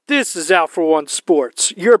This is Out for One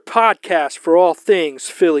Sports, your podcast for all things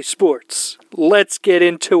Philly sports. Let's get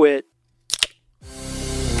into it.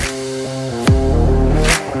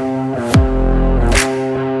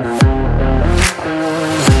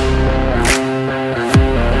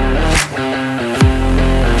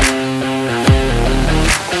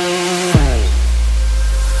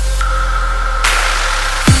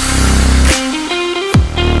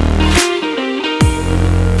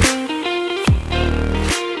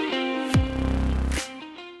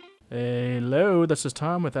 Hello, this is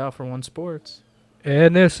Tom with Out for One Sports.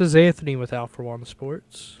 And this is Anthony with Out for One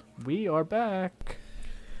Sports. We are back.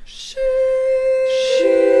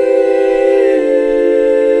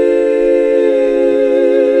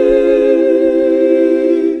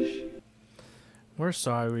 We're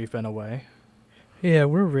sorry we've been away. Yeah,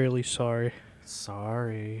 we're really sorry.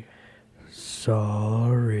 Sorry.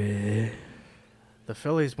 Sorry. The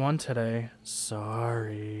Phillies won today.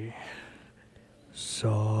 Sorry.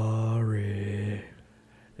 Sorry.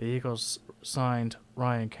 The Eagles signed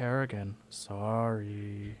Ryan Kerrigan.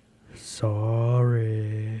 Sorry.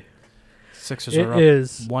 Sorry. Sixers It are up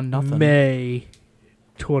is 1-0. May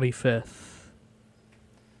 25th,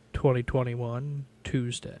 2021,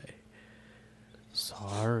 Tuesday.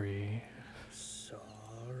 Sorry. Sorry.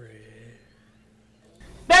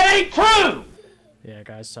 That ain't true! Yeah,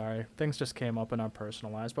 guys, sorry. Things just came up in our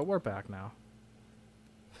personal lives, but we're back now.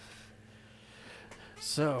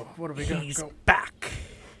 So, what are we going to go back?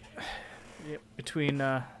 Yep,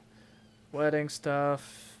 between wedding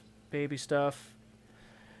stuff, baby stuff,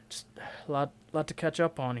 just a lot to catch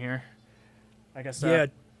up on here. I guess. Yeah.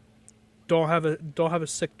 Don't have a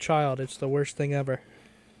sick child. It's the worst thing ever.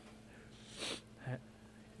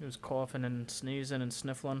 He was coughing and sneezing and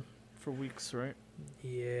sniffling for weeks, right?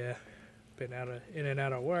 Yeah. Been in and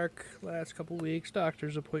out of work last couple weeks.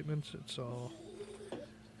 Doctor's appointments. It's all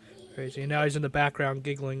crazy. And now he's in the background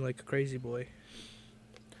giggling like a crazy boy.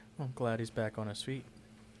 Well, I'm glad he's back on his feet.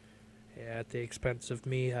 Yeah, at the expense of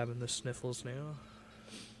me having the sniffles now.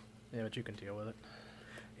 Yeah, but you can deal with it.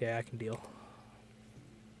 Yeah, I can deal.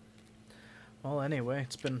 Well, anyway,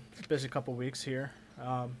 it's been a busy couple weeks here.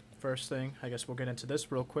 First thing, I guess we'll get into this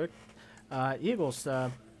real quick. Eagles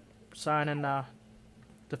signing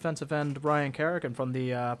defensive end Ryan Kerrigan from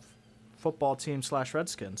the football team /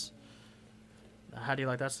 Redskins. How do you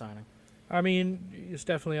like that signing? I mean, he's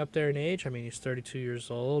definitely up there in age. I mean, he's 32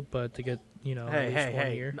 years old, but to get, at least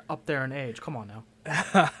 1 year. Up there in age. Come on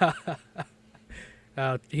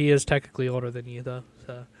now. He is technically older than you, though.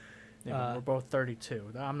 So. Yeah, but we're both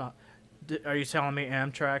 32. I'm not. Are you telling me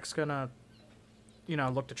Amtrak's gonna,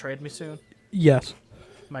 look to trade me soon? Yes.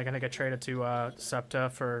 Am I gonna get traded to SEPTA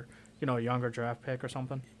for, a younger draft pick or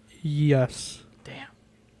something? Yes. Damn.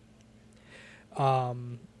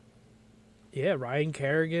 Yeah, Ryan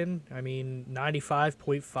Kerrigan. I mean,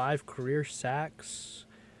 95.5 career sacks.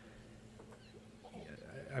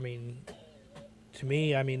 I mean, to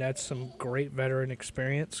me, that's some great veteran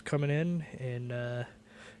experience coming in, and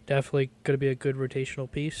definitely going to be a good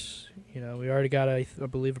rotational piece. We already got, I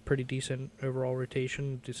believe, a pretty decent overall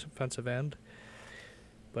rotation defensive end.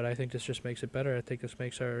 But I think this just makes it better. I think this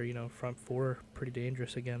makes our, front four pretty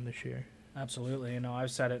dangerous again this year. Absolutely. I've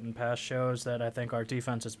said it in past shows that I think our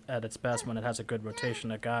defense is at its best when it has a good rotation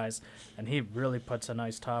of guys, and he really puts a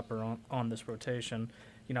nice topper on this rotation.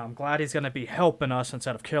 I'm glad he's going to be helping us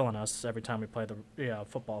instead of killing us every time we play the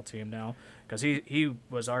football team now, because he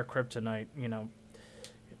was our kryptonite. Him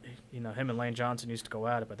and Lane Johnson used to go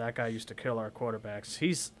at it, but that guy used to kill our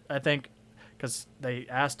quarterbacks. I think, because they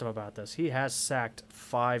asked him about this, he has sacked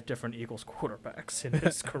 5 different Eagles quarterbacks in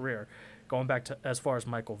his career. Going back to as far as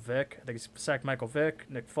Michael Vick. I think he's sacked Michael Vick,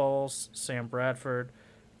 Nick Foles, Sam Bradford,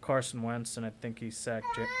 Carson Wentz, and I think he sacked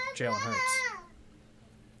Jalen Hurts.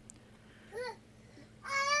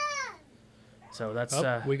 So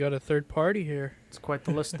that's... we got a third party here. It's quite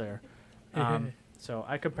the list there. So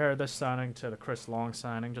I compare this signing to the Chris Long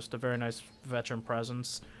signing. Just a very nice veteran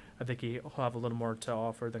presence. I think he'll have a little more to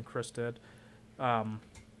offer than Chris did.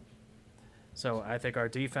 So I think our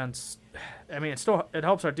defense, it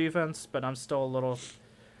helps our defense, but I'm still a little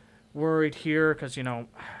worried here because, I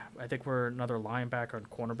think we're another linebacker and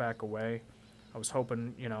cornerback away. I was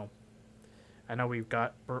hoping, I know we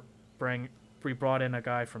brought in a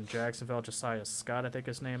guy from Jacksonville, Josiah Scott, I think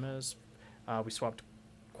his name is. We swapped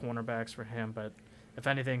cornerbacks for him, but if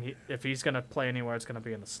anything, if he's going to play anywhere, it's going to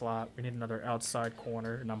be in the slot. We need another outside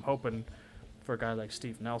corner, and I'm hoping for a guy like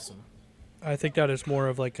Steve Nelson. I think that is more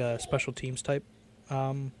of like a special teams type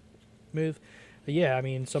move. But yeah,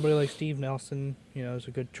 somebody like Steve Nelson, is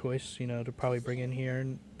a good choice, to probably bring in here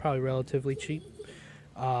and probably relatively cheap.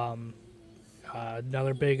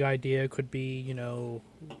 Another big idea could be,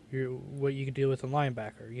 what you could deal with a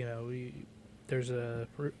linebacker. There's a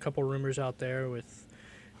couple rumors out there with,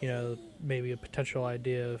 maybe a potential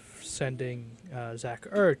idea of sending Zach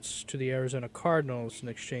Ertz to the Arizona Cardinals in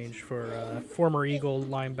exchange for former Eagle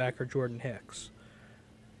linebacker Jordan Hicks.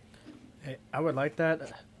 Hey, I would like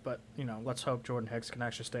that, but let's hope Jordan Hicks can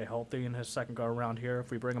actually stay healthy in his second go around here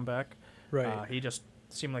if we bring him back. Right. He just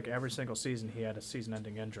seemed like every single season he had a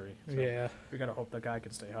season-ending injury. So Yeah. we gotta hope the guy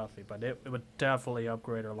can stay healthy, but it would definitely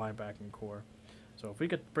upgrade our linebacking core. So if we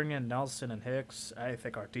could bring in Nelson and Hicks, I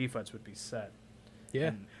think our defense would be set.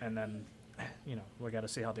 Yeah. And then, we got to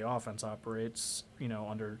see how the offense operates,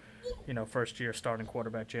 under, first-year starting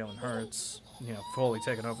quarterback Jalen Hurts, fully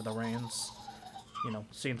taking over the reins.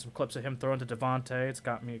 Seeing some clips of him throwing to Devontae, it's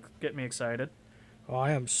get me excited. Oh,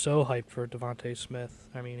 I am so hyped for Devontae Smith.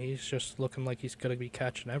 I mean, he's just looking like he's going to be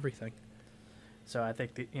catching everything. So I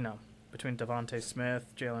think, between Devontae Smith,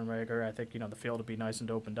 Jalen Reagor, I think, the field will be nice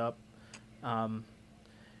and opened up. I'm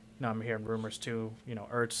hearing rumors, too.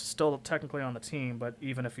 Ertz is still technically on the team, but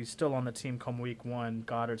even if he's still on the team come week 1,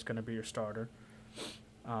 Goddard's going to be your starter.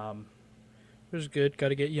 Which is good. Got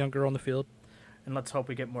to get younger on the field. And let's hope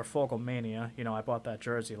we get more Fogle mania. I bought that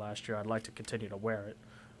jersey last year. I'd like to continue to wear it.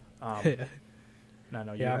 And I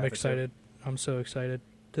know you I'm have it, excited. I'm so excited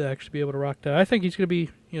to actually be able to rock that. I think he's going to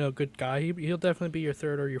be, a good guy. He'll definitely be your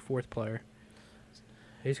third or your fourth player.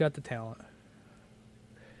 He's got the talent.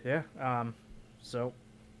 Yeah.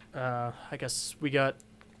 I guess we got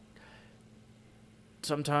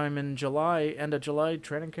sometime in July, end of July,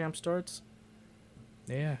 training camp starts.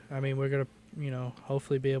 Yeah. I mean, we're going to,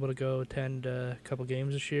 hopefully be able to go attend a couple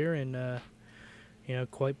games this year and,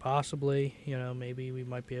 quite possibly, maybe we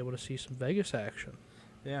might be able to see some Vegas action.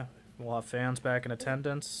 Yeah. We'll have fans back in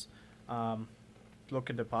attendance.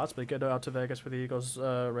 Looking to possibly get out to Vegas for the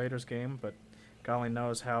Eagles-Raiders game, but golly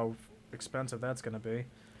knows how expensive that's going to be.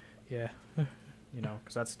 Yeah.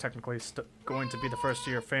 Because that's technically going to be the first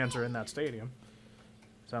year fans are in that stadium.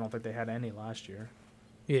 So I don't think they had any last year.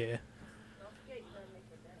 Yeah.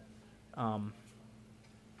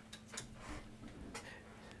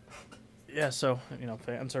 Yeah, so,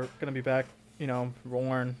 fans are going to be back,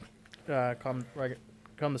 roaring come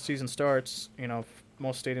the season starts.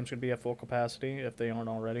 Most stadiums could be at full capacity if they aren't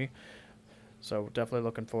already. So definitely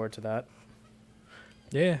looking forward to that.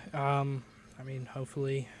 Yeah.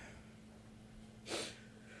 Hopefully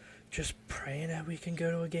just praying that we can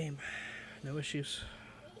go to a game. No issues.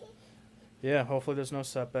 Yeah, hopefully there's no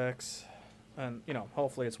setbacks. And,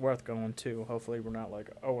 hopefully it's worth going, too. Hopefully we're not like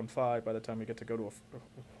 0-5 by the time we get to go to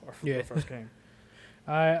our first game.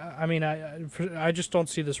 I just don't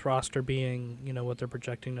see this roster being, what they're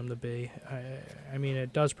projecting them to be.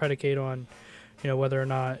 It does predicate on, whether or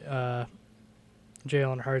not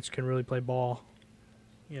Jalen Hurts can really play ball,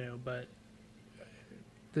 but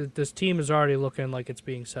this team is already looking like it's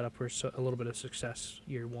being set up for a little bit of success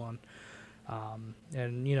year one.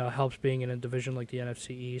 And helps being in a division like the NFC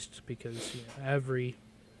East because every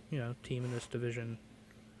team in this division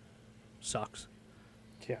sucks.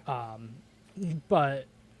 Yeah. But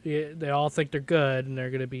they all think they're good and they're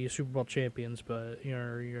going to be Super Bowl champions, but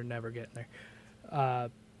you're never getting there.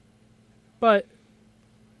 But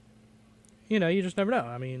you just never know.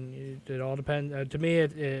 I mean, it all depends. To me,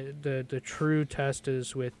 the true test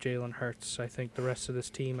is with Jalen Hurts. I think the rest of this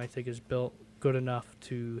team, is built good enough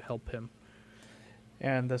to help him.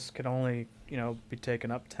 And this could only, be taken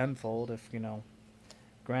up tenfold if,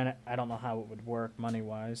 granted, I don't know how it would work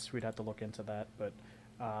money-wise. We'd have to look into that, but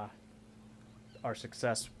our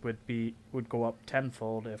success would go up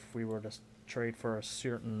tenfold if we were to trade for a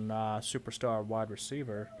certain superstar wide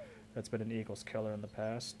receiver that's been an Eagles killer in the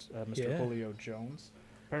past, Mr. Julio Jones.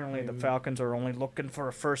 Apparently the Falcons are only looking for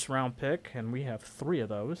a first-round pick, and we have 3 of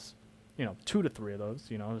those. 2 to 3 of those,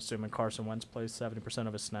 assuming Carson Wentz plays 70%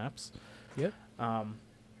 of his snaps. Yep.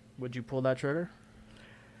 Would you pull that trigger?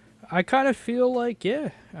 I kind of feel like, yeah.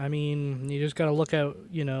 You just got to look at,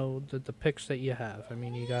 the picks that you have.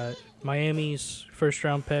 You got Miami's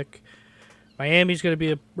first-round pick. Miami's going to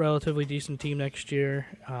be a relatively decent team next year,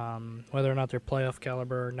 whether or not they're playoff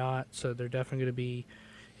caliber or not. So they're definitely going to be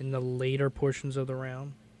in the later portions of the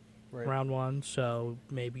round, round one. So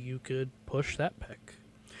maybe you could push that pick.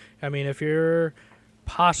 If you're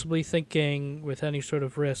possibly thinking with any sort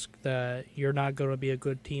of risk that you're not going to be a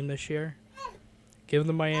good team this year, give them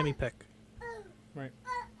the Miami pick. Right.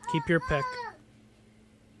 Keep your pick.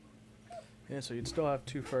 Yeah, so you'd still have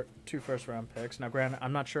two first-round picks. Now, granted,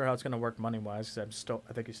 I'm not sure how it's going to work money-wise because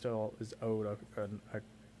I think he still is owed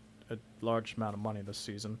a large amount of money this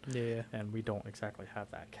season. Yeah. And we don't exactly have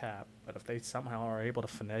that cap. But if they somehow are able to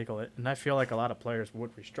finagle it, and I feel like a lot of players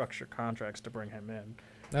would restructure contracts to bring him in.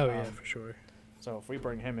 Oh, yeah, for sure. So if we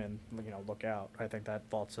bring him in, look out. I think that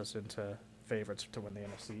vaults us into favorites to win the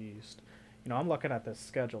NFC East. I'm looking at this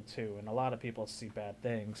schedule too, and a lot of people see bad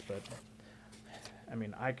things, but I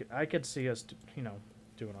mean, I could see us,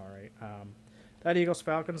 doing all right. That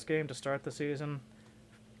Eagles-Falcons game to start the season,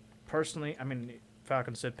 personally, I mean,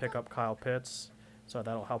 Falcons did pick up Kyle Pitts, so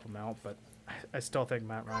that'll help him out, but I still think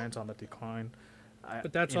Matt Ryan's on the decline.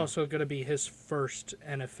 But that's also going to be his first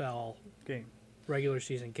NFL game, regular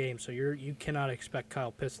season game, so you cannot expect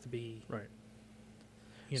Kyle Pitts to be right.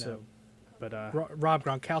 But Rob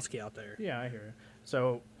Gronkowski out there. Yeah, I hear you.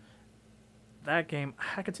 So that game,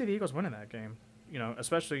 I could see the Eagles winning that game.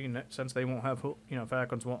 Especially since they won't have,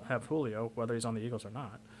 Falcons won't have Julio, whether he's on the Eagles or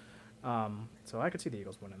not. So I could see the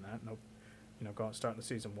Eagles winning that. Starting the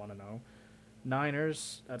season 1-0.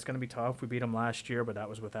 Niners, that's going to be tough. We beat them last year, but that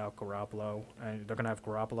was without Garoppolo. And they're going to have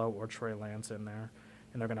Garoppolo or Trey Lance in there.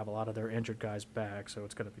 And they're going to have a lot of their injured guys back, so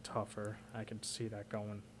it's going to be tougher. I can see that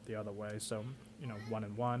going the other way. So,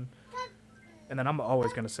 1-1. And then I'm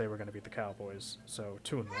always going to say we're going to beat the Cowboys. So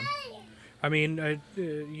 2-1. I mean,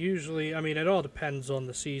 usually, it all depends on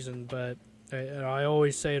the season, but I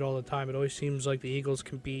always say it all the time. It always seems like the Eagles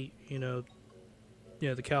can beat, the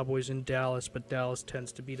Cowboys in Dallas, but Dallas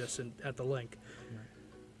tends to beat us at the Link.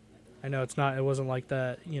 Right. I know it wasn't like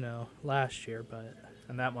that, last year, but.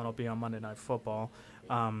 And that one will be on Monday Night Football.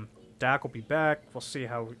 Dak will be back. We'll see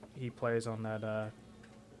how he plays on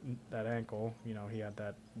that ankle. He had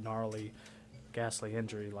that gnarly, ghastly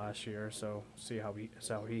injury last year, so see how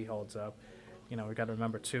he holds up. We got to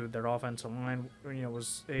remember too, their offensive line,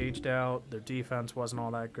 was aged out. Their defense wasn't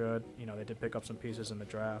all that good. They did pick up some pieces in the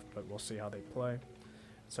draft, but we'll see how they play.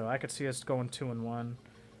 So I could see us going 2-1.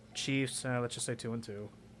 Chiefs, let's just say 2-2.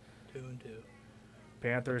 2-2.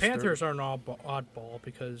 Panthers are an oddball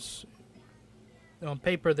because on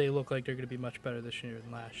paper they look like they're going to be much better this year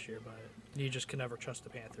than last year, but you just can never trust the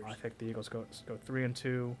Panthers. I think the Eagles go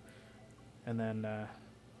 3-2, and then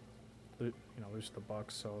lose to the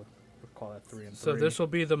Bucks. So we'll call that 3-3. So this will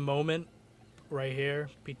be the moment right here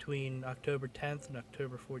between October 10th and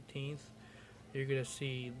October 14th. You're going to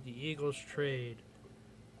see the Eagles trade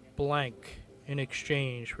blank in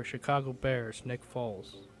exchange for Chicago Bears Nick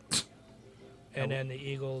Foles. And then the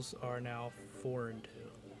Eagles are now 4-2.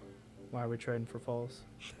 Why are we trading for Foles?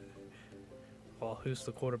 Well, who's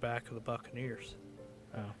the quarterback of the Buccaneers?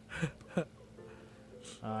 Oh.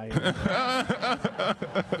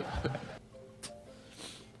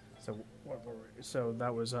 So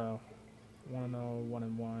that was 1-0, 1-1,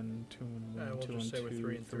 2-1,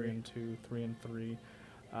 2-2, 3-2,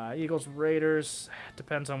 3-3. Eagles Raiders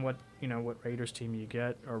depends on what Raiders team you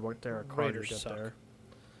get or what Derek Carter Raiders get suck. there.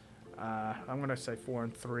 I'm gonna say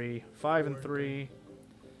 4-3, 5-3.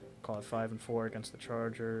 Call it 5-4 against the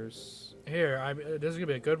Chargers. Here, this is gonna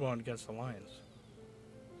be a good one against the Lions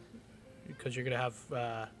because you're gonna have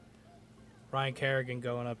Ryan Kerrigan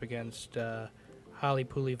going up against Holly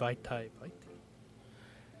Pooley Vaitai.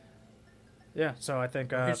 Yeah, so I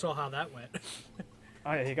think You saw how that went.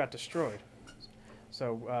 he got destroyed.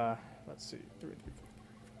 So let's see, 3, 3,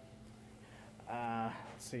 4.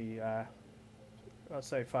 Let's see. I'll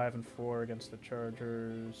say 5-4 against the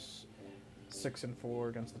Chargers, 6-4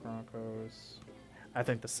 against the Broncos. I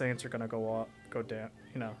think the Saints are going to go down.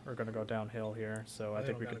 Are going to go downhill here. So I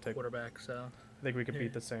think we could take quarterback. So I think we could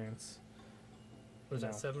beat the Saints. Was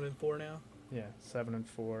that 7-4 now? Yeah,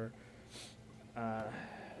 7-4. I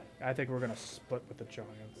think we're going to split with the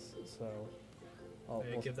Giants. So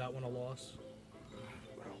we'll give that one a loss.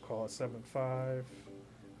 I'll call it 7-5. We're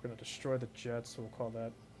going to destroy the Jets, so we'll call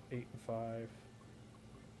that 8-5.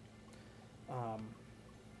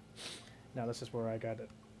 Now this is where I got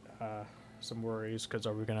some worries because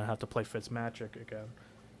are we going to have to play Fitzmagic again?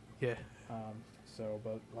 Yeah.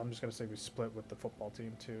 But I'm just going to say we split with the football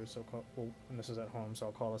team too. So and this is at home, so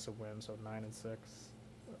I'll call this a win. So 9-6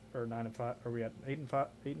 or 9-5. Are we at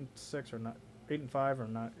 8-6 or not? 8-5 or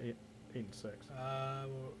not 8-6?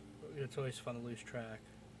 It's always fun to lose track.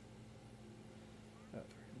 3-3.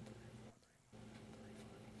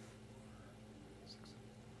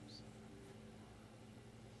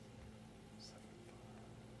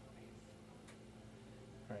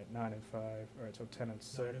 All right, 9-5. All right, so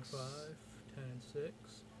 10-6. 9-5, 10-6.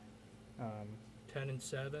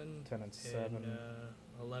 10-7. 10-7. And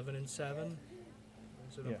 11-7.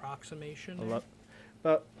 Is it an approximation?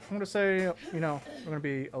 But I'm going to say, we're going to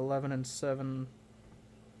be 11-7.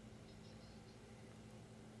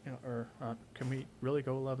 Or can we really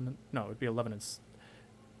go 11? No, it'd be 11 and.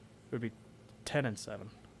 would be 10-7.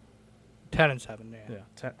 10-7, yeah.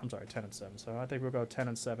 Yeah, 10-7. So I think we'll go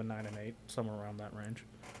 10-7, 9-8, somewhere around that range.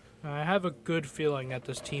 I have a good feeling that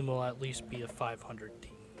this team will at least be a 500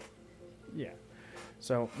 team. Yeah.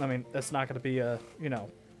 So, I mean, that's not going to be a,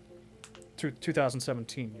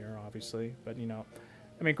 2017 year, obviously. But,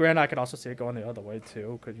 I mean, granted, I could also see it going the other way,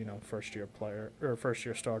 too. Because, first-year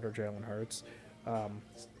starter Jalen Hurts,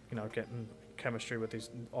 getting chemistry with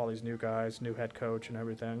all these new guys, new head coach and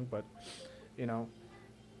everything. But,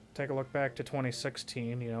 take a look back to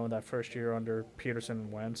 2016, that first year under Peterson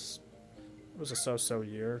and Wentz. It was a so-so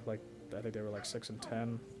year. Like, I think they were like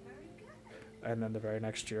 6-10. And then the very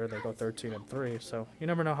next year, they go 13-3. So you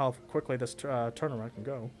never know how quickly this turnaround can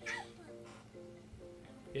go.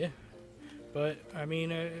 Yeah. But, I mean,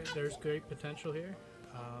 there's great potential here.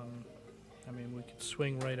 I mean, we could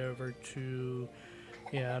swing right over to,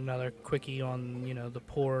 another quickie on, the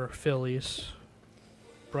poor Phillies.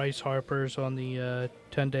 Bryce Harper's on the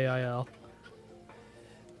 10-day IL.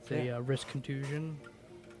 The wrist contusion.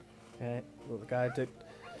 Yeah, well, the guy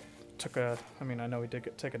I know he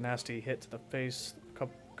did take a nasty hit to the face a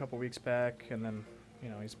couple weeks back, and then,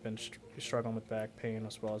 he's struggling with back pain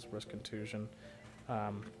as well as wrist contusion.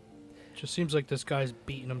 Just seems like this guy's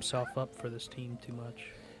beating himself up for this team too much.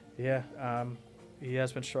 Yeah, he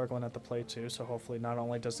has been struggling at the plate too, so hopefully not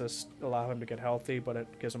only does this allow him to get healthy, but it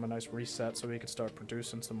gives him a nice reset so he can start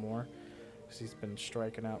producing some more, because he's been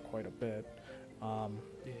striking out quite a bit. Yeah.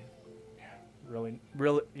 Really,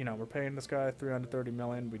 we're paying this guy $330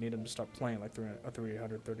 million. We need him to start playing like a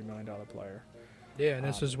 $330 million player. Yeah, and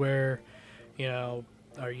this is where,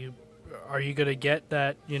 are you gonna get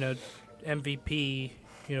that, MVP,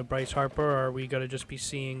 Bryce Harper, or are we gonna just be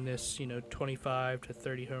seeing this, 25 to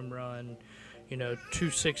 30 home run,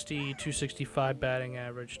 260, 265 batting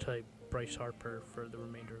average type Bryce Harper for the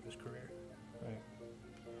remainder of his career? Right.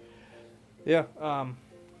 Yeah.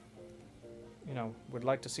 Would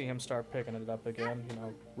like to see him start picking it up again.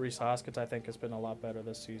 Rhys Hoskins, I think, has been a lot better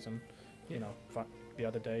this season. The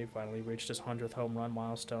other day, finally reached his 100th home run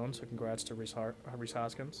milestone, so congrats to Rhys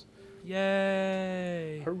Hoskins.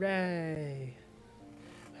 Yay! Hooray!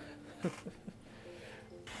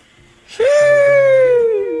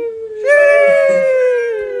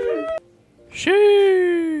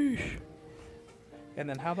 Sheesh! And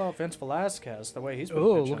then how about Vince Velasquez, the way he's been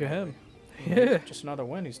Oh, pitching look at him. Yeah. Just another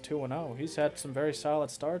win. He's 2-0. He's had some very solid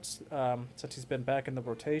starts since he's been back in the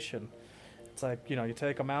rotation. It's like, you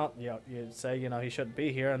take him out, you say, he shouldn't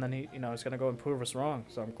be here, and then he's going to go and prove us wrong.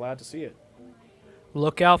 So I'm glad to see it.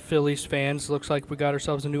 Look out, Phillies fans. Looks like we got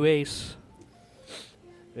ourselves a new ace.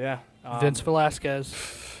 Yeah. Vince Velasquez.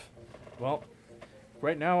 Well,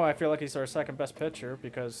 right now I feel like he's our second best pitcher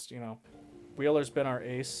because, Wheeler's been our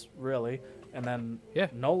ace, really. And then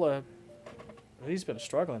Nola, he's been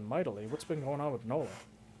struggling mightily. What's been going on with Nola?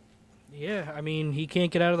 Yeah, I mean, he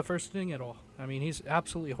can't get out of the first inning at all. I mean, he's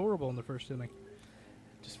absolutely horrible in the first inning.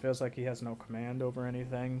 Just feels like he has no command over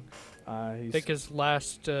anything. I think his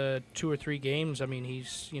last 2 or 3 games, I mean,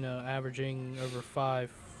 he's, averaging over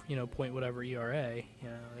 5, point whatever ERA.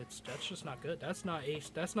 That's just not good. That's not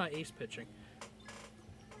ace pitching.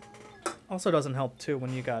 Also doesn't help, too,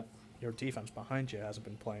 when you got your defense behind you hasn't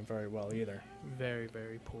been playing very well either. Very,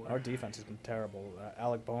 very poor. Our defense has been terrible.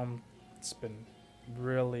 Alec Boehm's been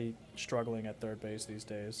really struggling at third base these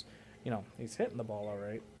days. He's hitting the ball all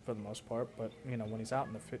right for the most part, but, when he's out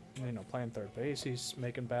in the playing third base, he's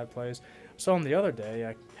making bad plays. So on the other day,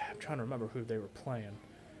 I'm trying to remember who they were playing.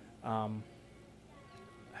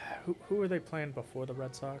 Who were they playing before the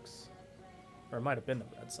Red Sox? Or it might have been the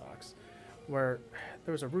Red Sox, where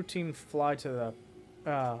there was a routine fly to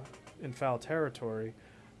the in foul territory.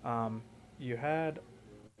 You had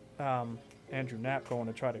Andrew Knapp going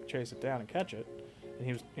to try to chase it down and catch it, and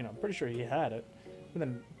he was, pretty sure he had it. And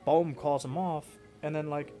then Boehm calls him off, and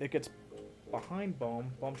then it gets behind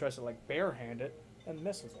Boehm. Boehm tries to barehand it and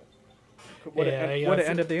misses it. Would have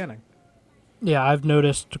ended the inning. Yeah, I've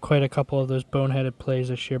noticed quite a couple of those boneheaded plays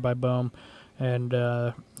this year by Boehm, and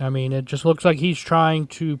I mean, it just looks like he's trying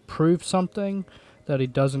to prove something that he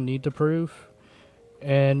doesn't need to prove.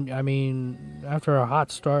 And I mean, after a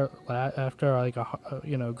hot start, after a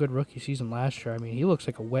good rookie season last year, I mean, he looks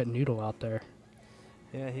like a wet noodle out there.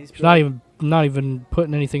 Yeah, he's not even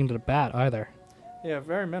putting anything to the bat either. Yeah,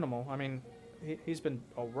 very minimal. I mean, he's been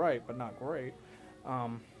all right, but not great.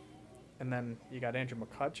 And then you got Andrew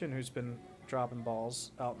McCutchen, who's been dropping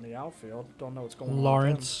balls out in the outfield. Don't know what's going on.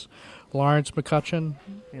 Lawrence McCutchen.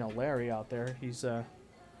 Larry out there. He's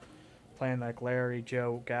playing like Larry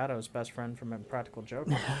Joe Gatto's best friend from Impractical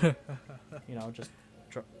Joker. Just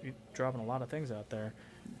dropping a lot of things out there.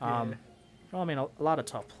 Well, I mean, a lot of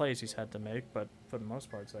tough plays he's had to make, but for the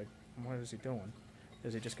most part, it's like, what is he doing?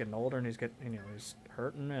 Is he just getting older and he's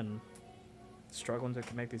hurting and struggling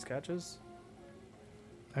to make these catches?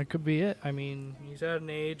 That could be it. I mean, he's at an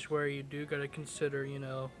age where you do got to consider,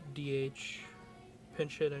 DH,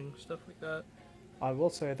 pinch hitting, stuff like that. I will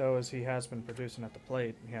say, though, is he has been producing at the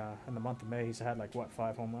plate. Yeah, in the month of May, he's had,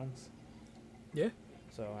 5 home runs? Yeah.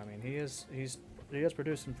 So, I mean, he is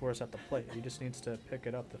producing for us at the plate. He just needs to pick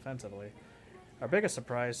it up defensively. Our biggest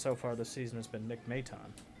surprise so far this season has been Nick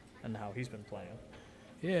Maton and how he's been playing.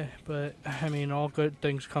 Yeah, but, I mean, all good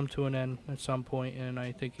things come to an end at some point, and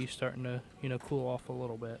I think he's starting to, cool off a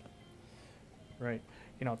little bit. Right.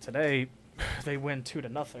 Today they win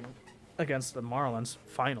 2-0 against the Marlins,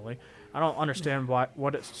 finally. I don't understand why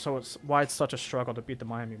it's such a struggle to beat the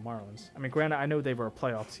Miami Marlins. I mean, granted, I know they were a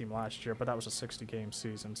playoff team last year, but that was a 60-game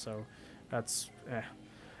season, so that's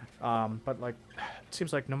but it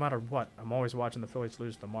seems like no matter what, I'm always watching the Phillies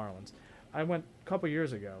lose to the Marlins. I went a couple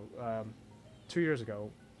years ago, 2 years ago,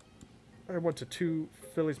 I went to 2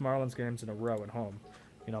 Phillies Marlins games in a row at home.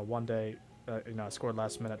 One day, I scored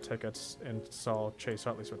last-minute tickets and saw Chase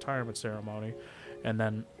Utley's retirement ceremony, and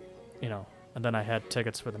then, and then I had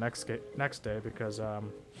tickets for the next day because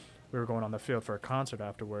we were going on the field for a concert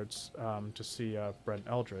afterwards to see Brent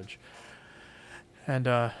Eldridge,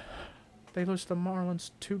 and they lose to the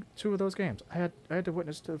Marlins two of those games. I had to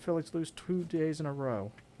witness the Phillies lose 2 days in a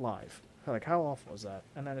row live. How awful is that?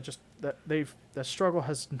 And then it just the struggle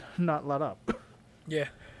has not let up. Yeah.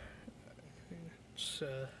 It's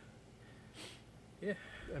yeah.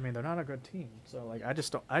 I mean, they're not a good team, so I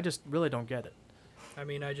just really don't get it. I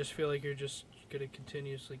mean, I just feel like you're just gonna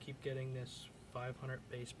continuously keep getting this 500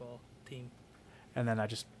 baseball team. And then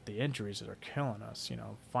the injuries that are killing us.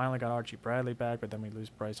 Finally got Archie Bradley back, but then we lose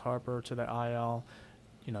Bryce Harper to the IL.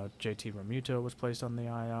 JT Realmuto was placed on the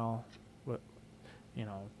IL.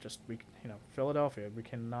 Philadelphia, we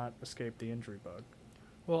cannot escape the injury bug.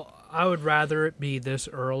 Well, I would rather it be this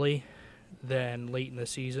early than late in the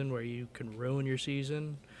season where you can ruin your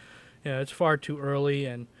season. It's far too early,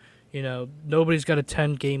 and nobody's got a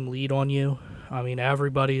 10-game lead on you. I mean,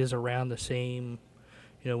 everybody is around the same,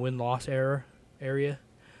 win-loss area.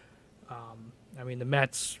 I mean, the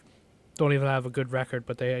Mets don't even have a good record,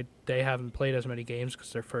 but they haven't played as many games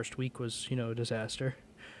because their first week was, a disaster.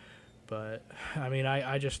 But, I mean,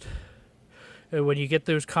 I just when you get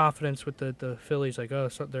those confidence with the Phillies, so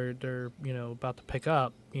they're about to pick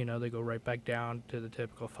up, they go right back down to the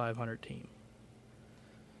typical 500 team.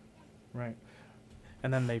 Right.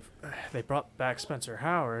 And then they brought back Spencer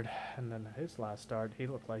Howard, and then his last start, he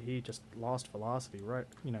looked like he just lost velocity right,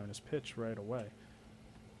 in his pitch right away.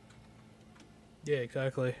 Yeah,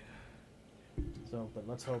 exactly. So, but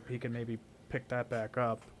let's hope he can maybe pick that back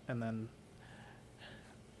up, and then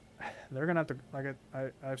they're gonna have to,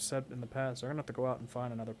 I've said in the past, they're gonna have to go out and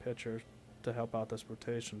find another pitcher to help out this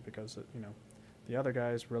rotation because the other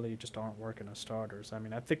guys really just aren't working as starters. I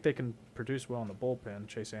mean, I think they can produce well in the bullpen,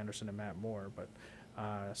 Chase Anderson and Matt Moore, but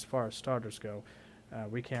as far as starters go,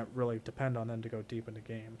 we can't really depend on them to go deep into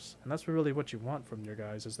games. And that's really what you want from your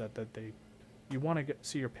guys is that you want to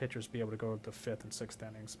see your pitchers be able to go to the 5th and 6th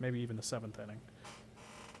innings, maybe even the 7th inning.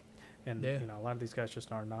 And a lot of these guys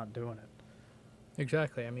just are not doing it.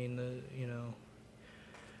 Exactly. I mean,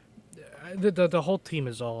 the whole team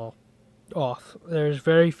is all off. There's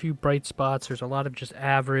very few bright spots. There's a lot of just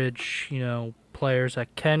average, players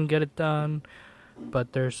that can get it done,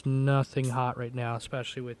 but there's nothing hot right now,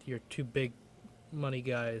 especially with your 2 big money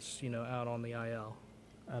guys, out on the IL.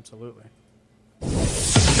 Absolutely.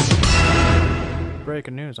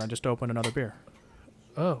 Breaking news, I just opened another beer.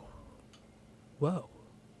 Oh. Whoa.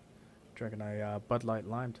 Drinking a Bud Light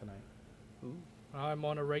Lime tonight. Ooh. I'm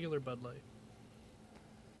on a regular Bud Light.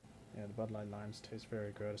 Yeah, the Bud Light Limes taste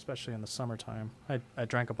very good, especially in the summertime. I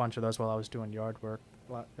drank a bunch of those while I was doing yard work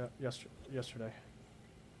yesterday.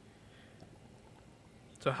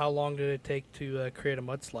 So how long did it take to create a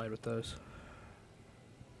mudslide with those?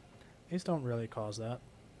 These don't really cause that.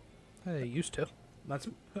 They used to.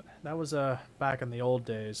 That was back in the old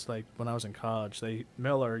days, like when I was in college.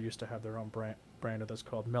 Miller used to have their own brand of this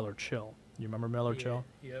called Miller Chill. You remember Miller Chill?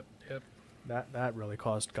 Yep. That really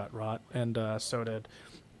caused gut rot, and so did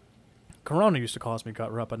Corona. Used to cause me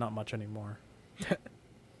gut rot, but not much anymore.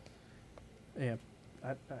 Yeah,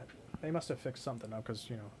 they must have fixed something up because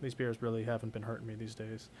these beers really haven't been hurting me these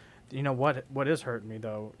days. What is hurting me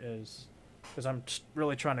though is I'm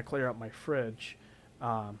really trying to clear out my fridge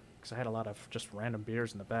because I had a lot of just random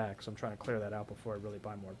beers in the back, so I'm trying to clear that out before I really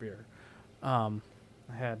buy more beer. I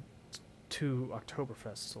had 2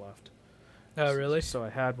 Oktoberfests left. Oh, really? So I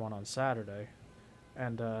had one on Saturday,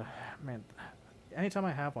 And man, anytime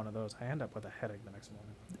I have one of those, I end up with a headache the next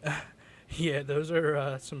morning. Yeah, those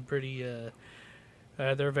are some pretty.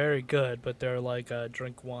 They're very good, but they're like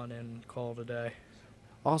drink one and call it a day.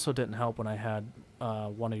 Also, didn't help when I had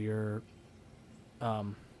one of your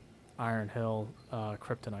Iron Hill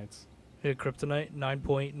kryptonites. Yeah, kryptonite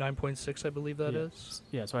 9.6, I believe that is.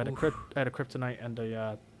 Yeah, so I had a kryptonite and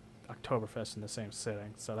a Oktoberfest in the same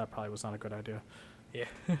sitting, so that probably was not a good idea. Yeah.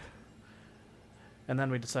 And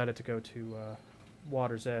then we decided to go to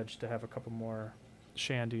Water's Edge to have a couple more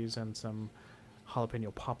shandies and some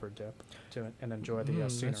jalapeno popper dip and enjoy the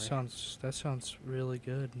scenery. That sounds really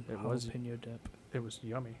good. It was Jalapeno dip. It was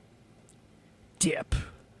yummy. Dip.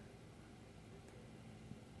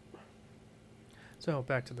 So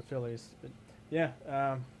back to the Phillies. Yeah,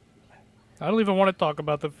 I don't even want to talk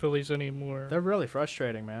about the Phillies anymore. they're really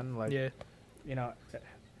frustrating, man. Like, Yeah. you know,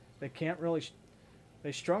 they can't really.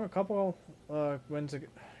 They strung a couple wins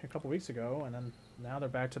a couple weeks ago, and then now they're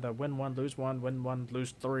back to the win one,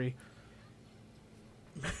 lose three.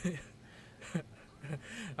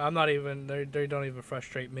 I'm not even. They don't even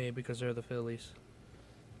frustrate me because they're the Phillies.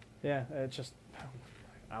 Yeah, it's just.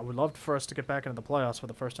 I would love for us to get back into the playoffs for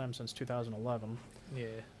the first time since 2011. Yeah.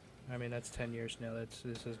 I mean, that's 10 years now.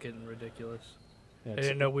 This is getting ridiculous. Yeah, I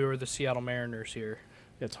didn't know we were the Seattle Mariners here.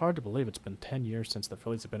 It's hard to believe it's been 10 years since the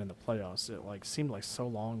Phillies have been in the playoffs. It seemed like so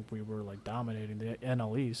long we were dominating the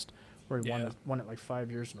NL East, where we won it 5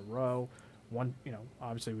 years in a row.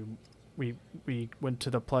 Obviously we went to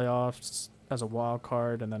the playoffs as a wild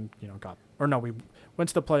card, and then we went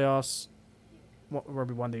to the playoffs where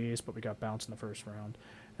we won the East, but we got bounced in the first round.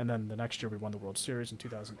 And then the next year we won the World Series in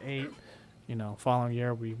 2008. Following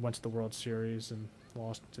year we went to the World Series and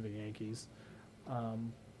lost to the Yankees.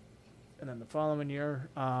 And then the following year,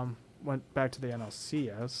 went back to the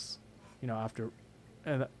NLCS, and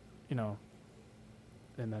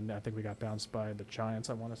then I think we got bounced by the Giants,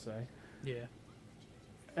 I want to say. Yeah.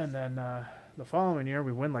 And then the following year,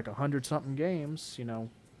 we win 100-something games,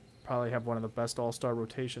 probably have one of the best all-star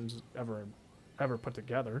rotations ever put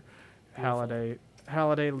together. Beautiful.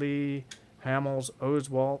 Halladay, Lee, Hamels,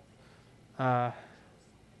 Oswalt,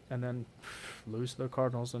 and then lose to the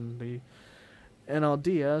Cardinals in the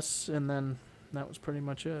NLDS, and then that was pretty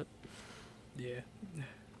much it. Yeah.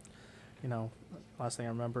 Last thing I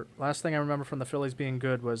remember from the Phillies being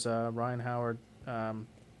good was Ryan Howard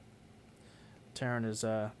tearing his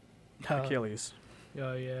Achilles.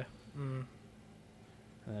 Oh, yeah. And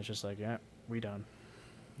it's just we done.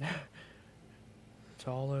 It's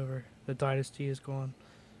all over. The dynasty is gone.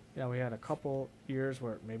 Yeah, we had a couple years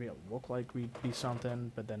where maybe it looked like we'd be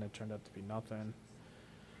something, but then it turned out to be nothing.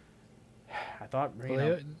 I thought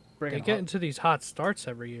they get into these hot starts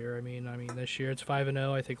every year. I mean, this year it's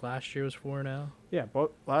 5-0. I think last year was 4-0. Yeah,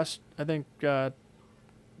 but I think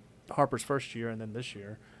Harper's first year and then this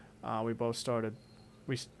year, we both started.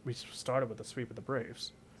 We started with a sweep of the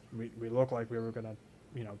Braves. We looked like we were gonna,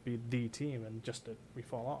 be the team, and we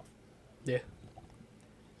fall off. Yeah.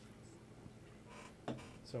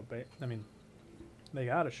 So they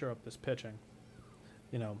got to shore up this pitching.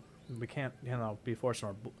 We can't be forcing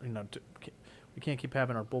our we can't keep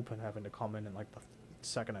having our bullpen having to come in the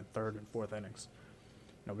second and third and fourth innings.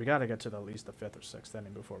 We got to get to at least the fifth or sixth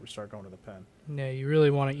inning before we start going to the pen. Yeah, you really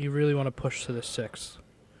want to push to the sixth.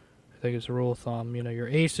 I think it's a rule of thumb. Your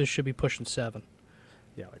aces should be pushing 7.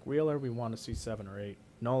 Yeah, Wheeler, we want to see 7 or 8.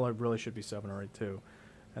 Nola really should be 7 or 8 too,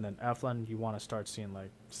 and then Eflin, you want to start seeing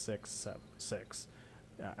 6.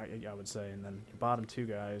 I would say, and then your bottom 2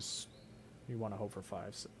 guys, you want to hope for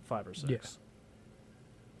 5 or 6.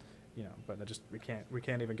 Yeah. But we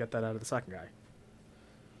can't even get that out of the second guy.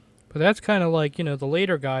 But that's kind of the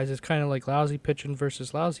later guys is kind of like lousy pitching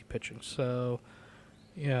versus lousy pitching. So,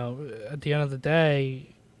 at the end of the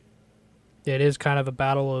day, it is kind of a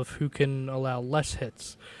battle of who can allow less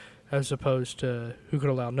hits as opposed to who can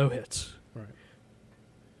allow no hits. Right.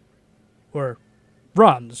 Or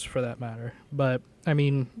runs, for that matter. But,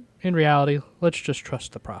 in reality, let's just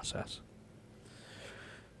trust the process.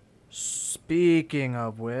 Speaking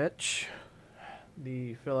of which,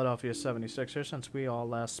 the Philadelphia 76ers, since we all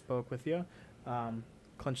last spoke with you,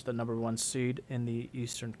 clinched the number 1 seed in the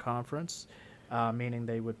Eastern Conference, meaning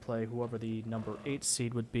they would play whoever the number 8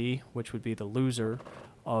 seed would be, which would be the loser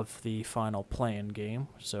of the final play-in game.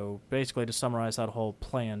 So basically, to summarize that whole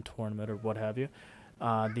play-in tournament or what have you,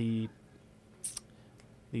 the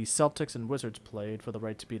Celtics and Wizards played for the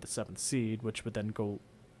right to be the 7th seed, which would then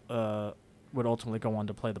would ultimately go on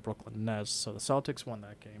to play the Brooklyn Nets. So the Celtics won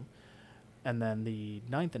that game. And then the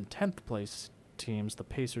 9th and 10th place teams, the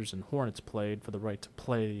Pacers and Hornets, played for the right to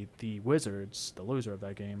play the Wizards, the loser of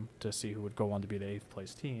that game, to see who would go on to be the 8th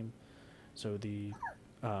place team. So the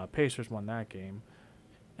Pacers won that game,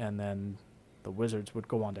 and then the Wizards would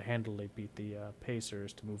go on to handily beat the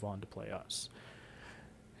Pacers to move on to play us.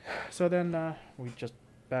 So then we just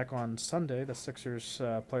back on Sunday, the Sixers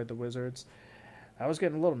played the Wizards. I was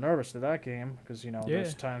getting a little nervous to that game because,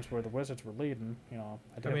 there's times where the Wizards were leading.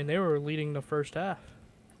 They were leading the first half.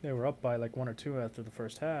 They were up by like 1 or 2 after the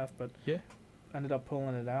first half, but ended up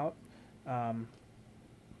pulling it out.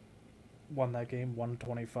 Won that game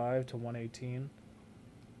 125 to 118.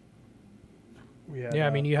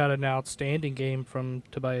 You had an outstanding game from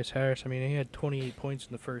Tobias Harris. He had 28 points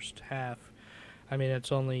in the first half.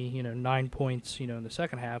 It's only 9 points in the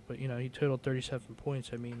second half, but he totaled 37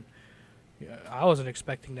 points. I wasn't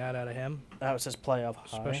expecting that out of him. That was his playoff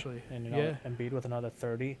high. Especially, and Embiid with another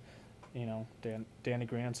 30. Danny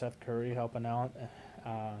Green and Seth Curry helping out.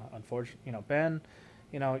 Unfortunately, Ben,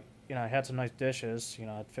 had some nice dishes.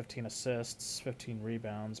 Had 15 assists, 15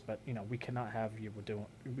 rebounds, but we cannot have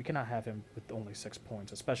him with only 6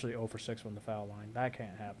 points, especially over 6 from the foul line. That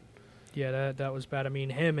can't happen. Yeah, that was bad.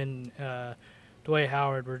 Him and Dwight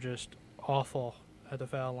Howard were just awful at the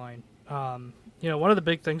foul line. One of the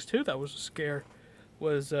big things, too, that was a scare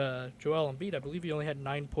was Joel Embiid. I believe he only had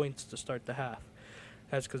 9 points to start the half.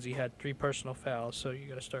 That's because he had 3 personal fouls, so you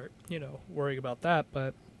got to start, worrying about that.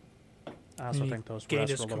 But I also think those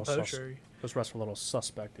refs were a little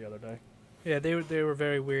suspect the other day. Yeah, they were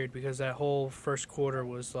very weird because that whole first quarter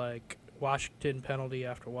was like Washington penalty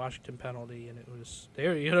after Washington penalty, and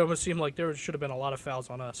it almost seemed like there should have been a lot of fouls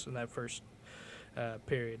on us in that first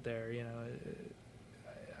period there.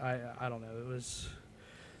 I don't know. It was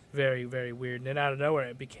very, very weird. And then out of nowhere,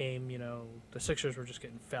 it became, the Sixers were just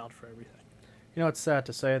getting fouled for everything. It's sad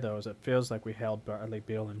to say, though, is it feels like we held Bradley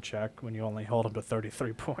Beal in check when you only hold him to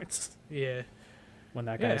 33 points. Yeah. When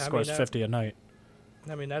that guy scores 50 a night.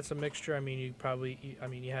 That's a mixture. You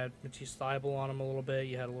had Matisse Thybulle on him a little bit.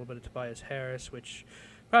 You had a little bit of Tobias Harris, which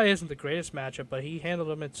probably isn't the greatest matchup, but he handled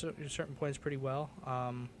him at certain points pretty well.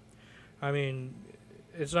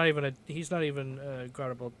 He's not even a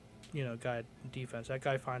guardable, guy in defense. That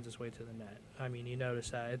guy finds his way to the net. You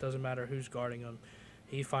notice that. It doesn't matter who's guarding him.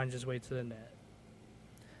 He finds his way to the net.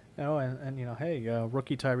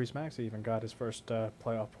 Rookie Tyrese Maxey even got his first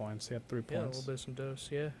playoff points. He had 3 points. Yeah, a little bit of some dose,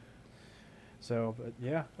 yeah. So,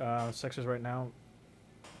 Sixers right now,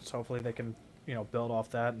 so hopefully they can, build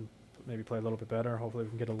off that and maybe play a little bit better. Hopefully we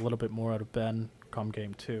can get a little bit more out of Ben come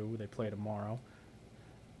game 2. They play tomorrow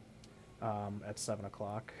at 7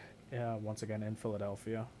 o'clock. Yeah, once again in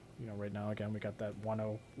Philadelphia. Right now, again, we got that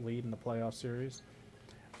 1-0 lead in the playoff series.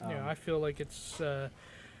 I feel like it's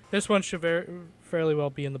this one should fairly well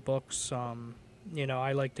be in the books.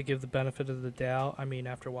 I like to give the benefit of the doubt.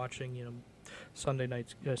 After watching, Sunday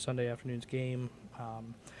afternoon's game,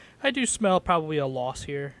 I do smell probably a loss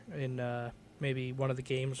here in maybe one of the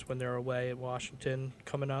games when they're away at Washington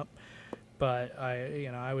coming up. But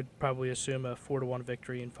I would probably assume a 4-1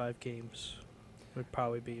 victory in 5 games would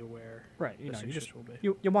probably be where right. Will be.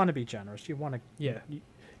 You want to be generous. You want to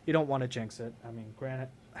you don't want to jinx it. Granted,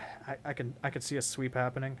 I could see a sweep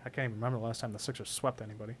happening. I can't even remember the last time the Sixers swept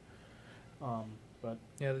anybody. But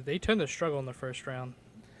yeah, they tend to struggle in the first round.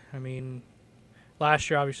 Last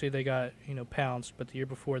year obviously they got pounced, but the year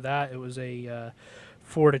before that it was a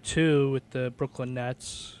 4-2 with the Brooklyn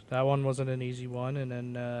Nets. That one wasn't an easy one, and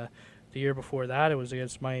then the year before that it was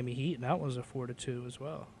against Miami Heat, and that was a 4-2 as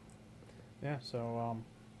well. Yeah, so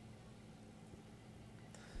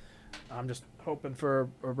I'm just hoping for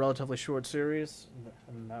a relatively short series,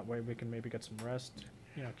 and that way we can maybe get some rest,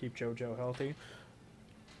 keep JoJo healthy.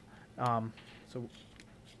 So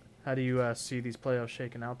how do you see these playoffs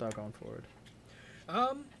shaking out, though, going forward?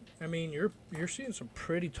 You're seeing some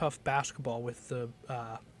pretty tough basketball with the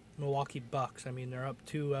Milwaukee Bucks. They're up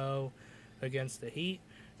 2-0 against the Heat.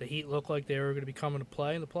 The Heat looked like they were going to be coming to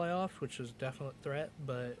play in the playoffs, which is a definite threat.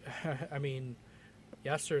 But,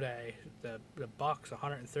 yesterday, the Bucks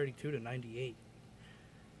 132-98.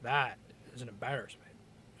 That is an embarrassment.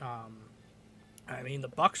 The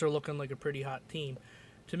Bucks are looking like a pretty hot team.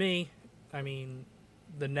 To me,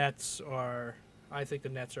 the Nets are. I think the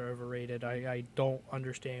Nets are overrated. I don't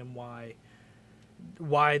understand why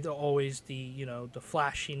always the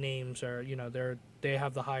flashy names are they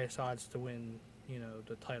have the highest odds to win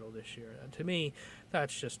the title this year. To me,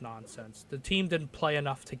 that's just nonsense. The team didn't play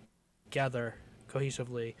enough together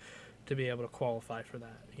cohesively to be able to qualify for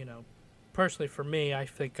that. Personally, for me, I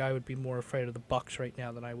think I would be more afraid of the Bucks right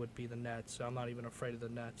now than I would be the Nets. So I'm not even afraid of the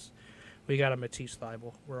Nets. We got a Matisse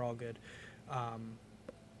Thybulle. We're all good.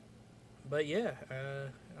 But yeah,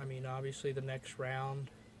 I mean, obviously the next round.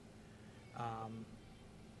 Um,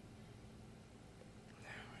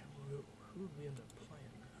 who would we end up playing?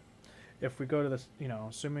 If we go to this,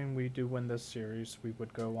 assuming we do win this series, we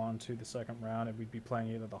would go on to the second round, and we'd be playing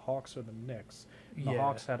either the Hawks or the Knicks. And the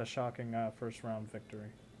Hawks had a shocking first round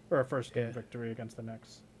victory, or a first game victory against the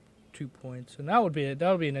Knicks. 2 points, and that would be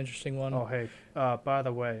an interesting one. Oh hey, by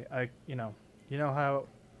the way, you know how,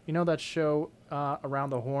 that show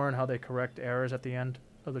Around the Horn, how they correct errors at the end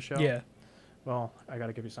of the show. Yeah. Well, I got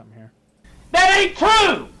to give you something here. That ain't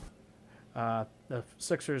true! The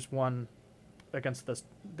Sixers won against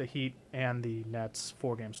the Heat and the Nets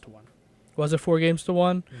 4-1. Was it 4-1?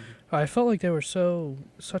 Mm-hmm. I felt like they were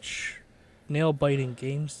such nail biting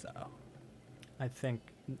games though. I think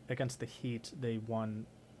against the Heat they won,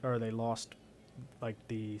 or they lost, like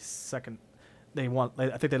the second. They won.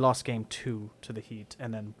 I think they lost game 2 to the Heat,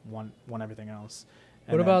 and then won everything else.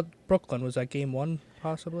 And what about Brooklyn? Was that game 1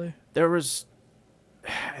 possibly? There was,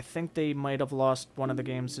 I think they might have lost one of the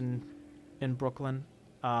games in Brooklyn,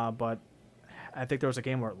 but I think there was a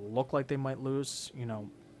game where it looked like they might lose.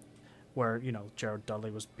 Where Jared Dudley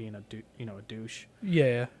was being a douche.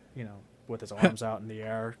 Yeah. With his arms out in the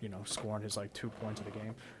air, scoring his 2 points of the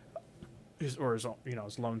game, his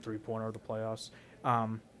lone 3-pointer of the playoffs.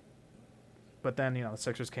 But then the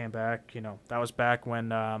Sixers came back. That was back when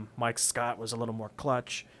Mike Scott was a little more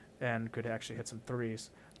clutch and could actually hit some threes.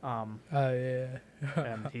 Yeah.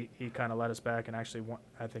 And he kind of led us back and actually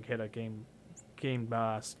I think hit a game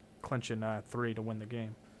clinching 3 to win the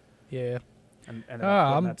game. Yeah. And ended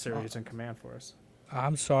up putting that series in command for us.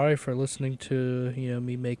 I'm sorry for listening to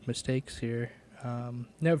me make mistakes here.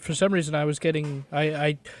 No, for some reason I was getting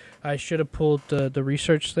I should have pulled the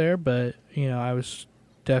research there, but I was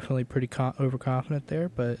definitely pretty overconfident there.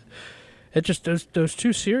 But it just those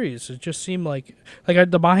 2 series, it just seemed like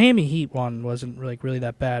the Miami Heat one wasn't really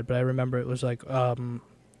that bad, but I remember it was like,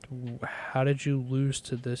 how did you lose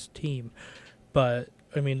to this team? But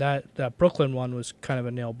I mean that Brooklyn one was kind of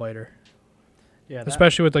a nail biter. Yeah,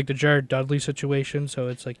 especially with the Jared Dudley situation. So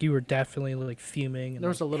it's like you were definitely fuming and there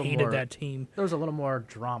was a little hated more, that team. There was a little more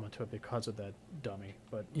drama to it because of that dummy.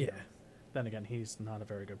 But yeah, then again, he's not a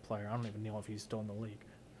very good player. I don't even know if he's still in the league.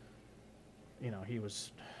 He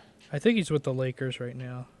was. I think he's with the Lakers right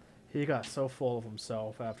now. He got so full of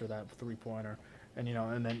himself after that 3-pointer, and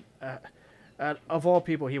and then of all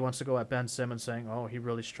people, he wants to go at Ben Simmons saying, "Oh, he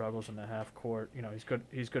really struggles in the half court.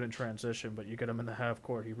 He's good in transition, but you get him in the half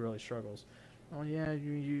court, he really struggles." Oh yeah,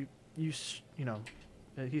 he's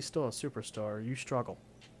still a superstar. You struggle,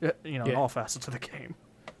 in all facets of the game.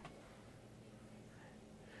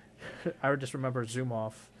 I would just remember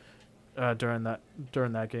Zumhoff during that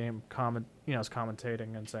game, was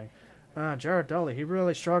commentating and saying, "Jared Dudley, he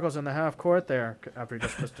really struggles in the half court there." After he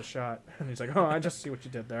just missed a shot, and he's like, "Oh, I just see what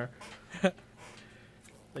you did there."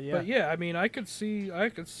 But yeah, I mean, I could see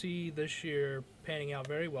this year panning out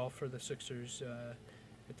very well for the Sixers.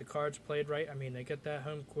 If the cards played right, I mean, they get that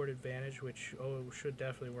home court advantage, which should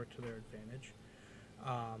definitely work to their advantage.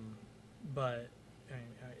 But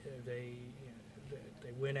if they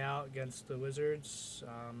win out against the Wizards,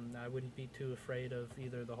 I wouldn't be too afraid of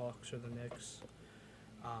either the Hawks or the Knicks.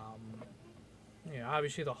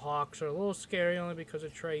 Obviously the Hawks are a little scary only because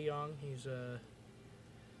of Trae Young. He's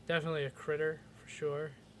definitely a critter for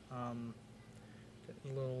sure. A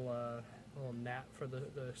little gnat for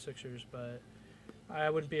the Sixers, but I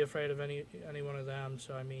wouldn't be afraid of any one of them.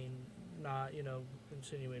 So I mean, not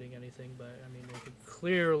insinuating anything, but I mean they could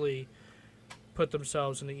clearly put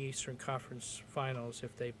themselves in the Eastern Conference Finals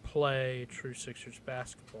if they play true Sixers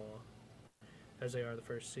basketball, as they are the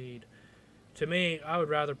first seed. To me, I would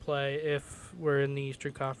rather play if we're in the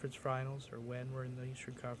Eastern Conference Finals or when we're in the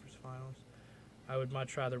Eastern Conference Finals. I would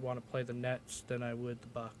much rather want to play the Nets than I would the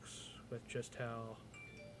Bucks, with just how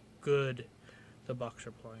good the Bucks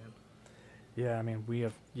are playing. Yeah, I mean, we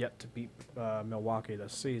have yet to beat Milwaukee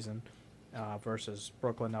this season versus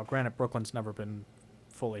Brooklyn. Now, granted, Brooklyn's never been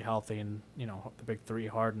fully healthy, and the big three,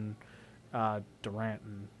 Harden, Durant,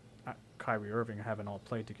 and Kyrie Irving, haven't all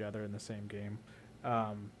played together in the same game.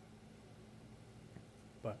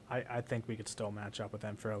 But I think we could still match up with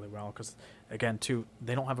them fairly well because, again, too,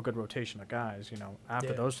 they don't have a good rotation of guys.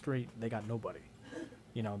 After those three, they got nobody.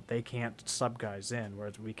 They can't sub guys in,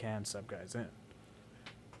 whereas we can sub guys in.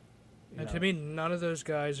 And to me, none of those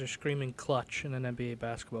guys are screaming clutch in an NBA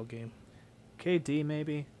basketball game. KD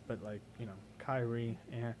maybe, but Kyrie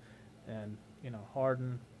and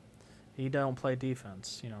Harden, he don't play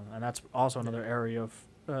defense. And that's also another area of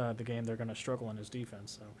the game they're going to struggle in is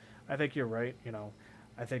defense. So I think you're right.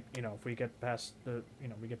 I think if we get past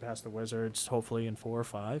the Wizards, hopefully in 4 or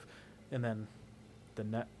 5, and then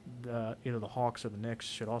either the Hawks or the Knicks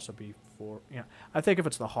should also be 4. I think if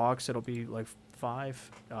it's the Hawks, it'll be like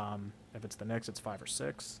 5. If it's the Knicks, it's 5 or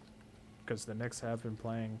 6, because the Knicks have been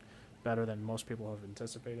playing better than most people have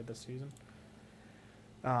anticipated this season.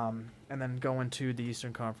 And then going to the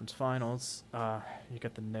Eastern Conference Finals, you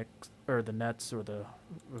get the Knicks or the Nets or the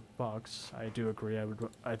Bucks. I do agree.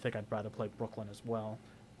 I think I'd rather play Brooklyn as well.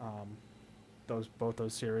 Both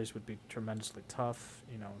those series would be tremendously tough.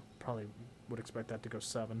 Probably would expect that to go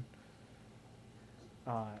 7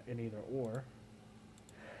 in either or.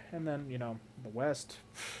 And then the West,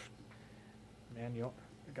 man,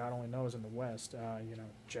 God only knows in the West.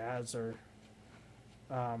 Jazz are.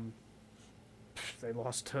 They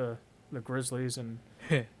lost to the Grizzlies in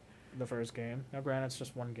the first game. Now, granted, it's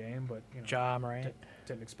just one game, but Ja Morant.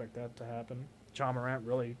 Didn't expect that to happen. Ja Morant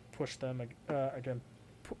really pushed them again,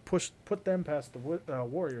 put them past the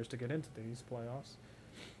Warriors to get into these playoffs.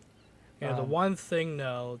 The one thing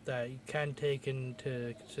though that you can take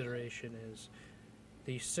into consideration is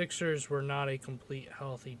the Sixers were not a complete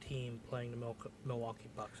healthy team playing the Milwaukee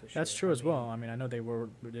Bucks this year. That's true as well. I mean, I know they were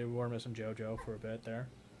missing JoJo for a bit there.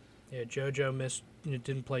 Yeah, JoJo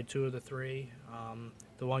didn't play 2 of the 3.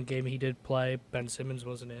 The one game he did play, Ben Simmons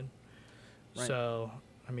wasn't in. Right. So,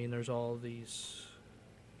 I mean, there's all these,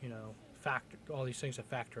 all these things that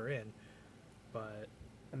factor in. But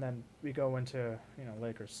and then we go into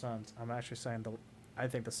Lakers Suns. I'm actually saying I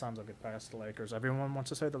think the Suns will get past the Lakers. Everyone wants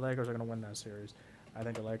to say the Lakers are going to win that series. I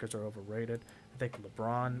think the Lakers are overrated. I think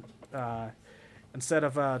LeBron, instead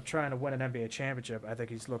of trying to win an NBA championship, I think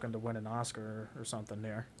he's looking to win an Oscar or something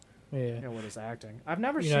there. Yeah. With his acting. I've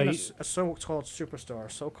never seen a so-called superstar,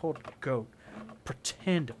 so-called GOAT,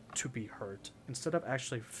 pretend to be hurt instead of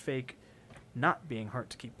actually fake not being hurt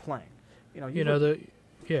to keep playing. The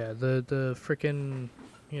freaking,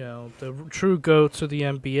 the true GOATs of the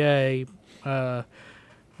NBA,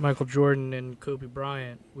 Michael Jordan and Kobe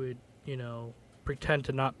Bryant would, pretend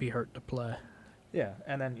to not be hurt to play. Yeah,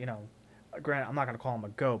 and then, granted, I'm not going to call him a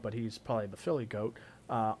GOAT, but he's probably the Philly GOAT.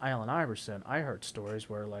 Allen Iverson, I heard stories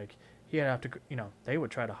where, he'd have to, they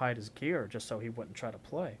would try to hide his gear just so he wouldn't try to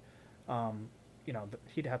play.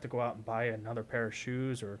 He'd have to go out and buy another pair of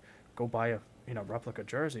shoes or go buy a, replica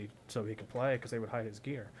jersey so he could play because they would hide his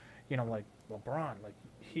gear. Like LeBron,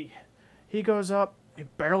 he goes up, he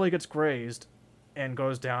barely gets grazed and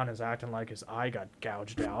goes down and is acting like his eye got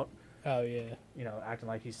gouged out. Oh, yeah. Acting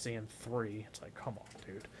like he's seeing 3. It's like, come on,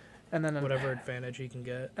 dude. And then whatever advantage he can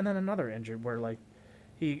get. And then another injury where,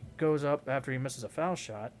 he goes up after he misses a foul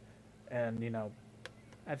shot, and,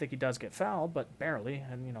 I think he does get fouled, but barely,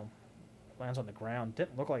 and, lands on the ground.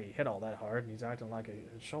 Didn't look like he hit all that hard, and he's acting like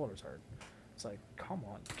his shoulder's hurt. It's like, come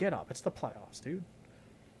on, get up. It's the playoffs, dude.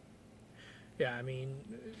 Yeah, I mean,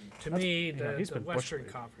 to me, the Western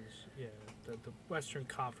Conference, the Western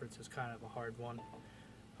Conference is kind of a hard one.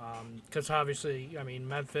 Because obviously, I mean,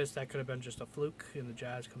 Memphis, that could have been just a fluke, and the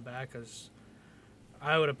Jazz come back. Because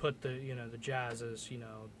I would have put the Jazz as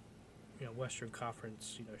Western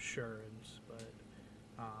Conference sure-ins, but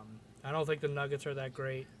I don't think the Nuggets are that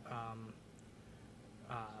great.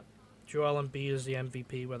 Joel Embiid is the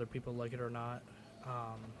MVP, whether people like it or not.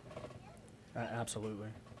 Absolutely.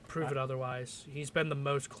 Prove it otherwise. He's been the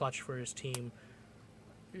most clutch for his team.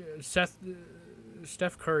 Steph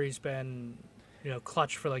Curry's been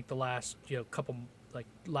clutch for the last couple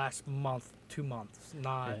last month, 2 months,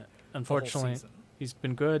 not unfortunately the whole season. He's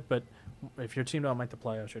been good, but if your team don't make the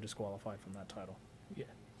playoffs, you're disqualified from that title. Yeah.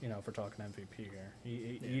 If we're talking MVP here.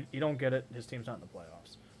 You don't get it, his team's not in the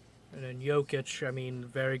playoffs. And then Jokic, I mean,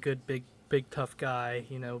 very good, big tough guy,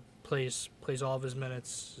 plays all of his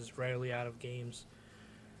minutes, is rarely out of games.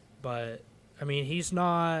 But I mean, he's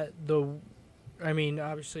not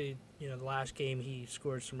obviously, the last game he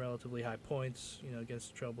scored some relatively high points,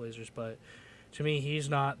 against the Trailblazers, but to me he's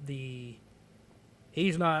not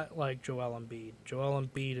like Joel Embiid. Joel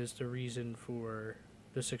Embiid is the reason for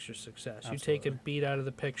the Sixers' success. Absolutely. You take Embiid out of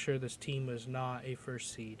the picture, this team was not a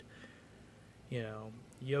first seed.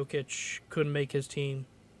 Jokic couldn't make his team,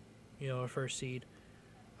 a first seed.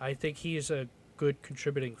 I think he is a good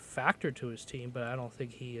contributing factor to his team, but I don't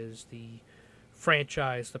think he is the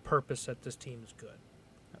franchise, the purpose that this team is good.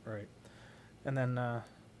 Right. And then,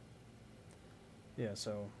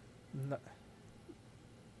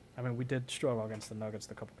 we did struggle against the Nuggets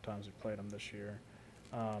the couple of times we played them this year.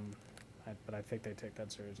 But I think they take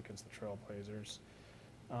that series against the Trailblazers.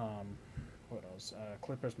 What else?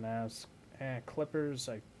 Clippers, Mavs. Clippers,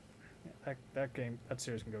 that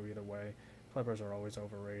series can go either way. Clippers are always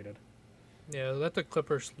overrated. Yeah, let the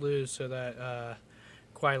Clippers lose so that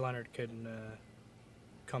Kawhi Leonard can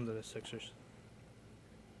come to the Sixers.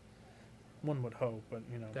 one would hope, but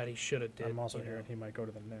that he should have did. I'm also hearing he might go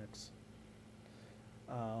to the Knicks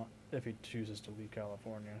if he chooses to leave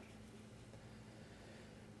California.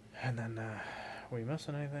 And then, were we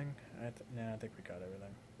missing anything? I think we got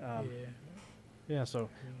everything. Yeah. So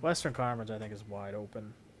Western Conference, I think, is wide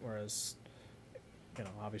open, whereas,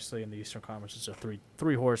 obviously in the Eastern Conference it's a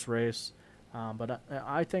three horse race. But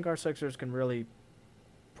I think our Sixers can really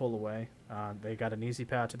pull away. They got an easy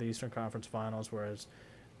path to the Eastern Conference Finals, whereas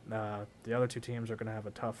the other two teams are going to have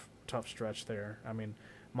a tough stretch there. I mean,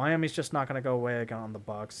 Miami's just not going to go away again on the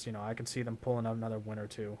Bucks. I can see them pulling out another win or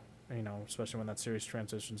two. Especially when that series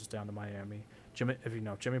transitions down to Miami.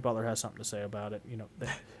 Jimmy Butler has something to say about it.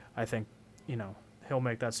 I think he'll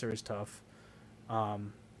make that series tough.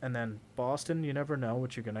 And then Boston, you never know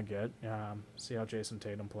what you're gonna get. See how Jason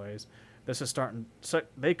Tatum plays. This is starting. So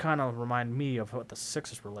they kind of remind me of what the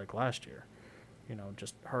Sixers were like last year.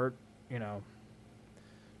 Just hurt.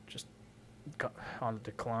 Just on the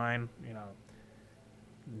decline.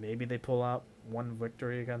 Maybe they pull out one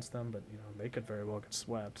victory against them, but they could very well get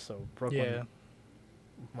swept. So Brooklyn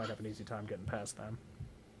might have an easy time getting past them.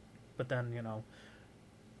 But then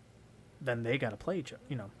then they got to play each other.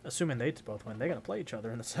 Assuming they both win, they got to play each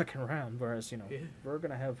other in the second round. Whereas we're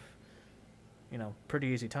gonna have pretty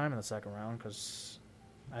easy time in the second round because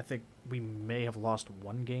I think we may have lost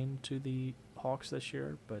one game to the Hawks this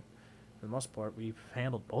year, but for the most part we've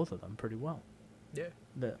handled both of them pretty well. Yeah,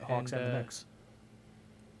 the Hawks and the Knicks.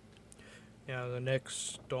 The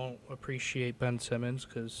Knicks don't appreciate Ben Simmons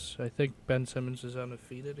because I think Ben Simmons is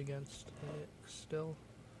undefeated against the Knicks still.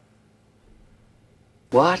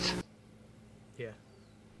 What? Yeah.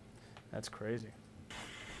 That's crazy.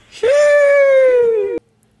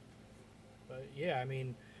 But yeah, I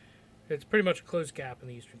mean, it's pretty much a closed gap in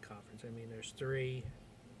the Eastern Conference. I mean, there's three.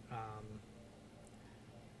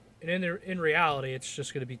 And in reality, it's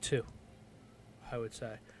just going to be two, I would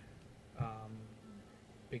say.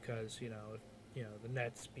 Because the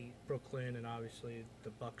Nets beat Brooklyn, and obviously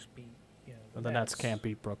the Bucks beat the Nets can't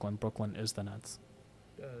beat Brooklyn. Brooklyn is the Nets.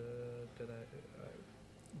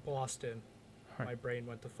 Boston. Right. My brain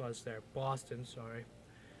went to fuzz there. Boston, sorry.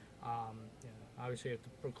 Obviously, if the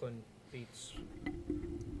Brooklyn beats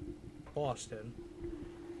Boston,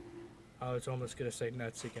 I was almost gonna say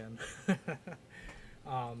Nets again.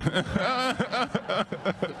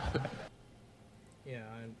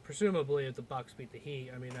 And presumably if the Bucks beat the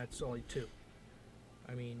Heat, I mean, that's only two.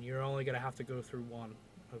 I mean, you're only going to have to go through one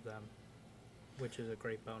of them, which is a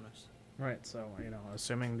great bonus. Right, so,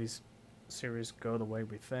 assuming these series go the way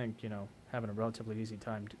we think, having a relatively easy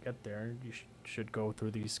time to get there, you should go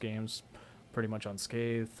through these games pretty much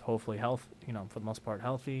unscathed, hopefully for the most part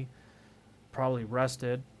healthy, probably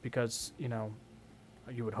rested because,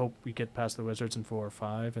 you would hope we get past the Wizards in 4 or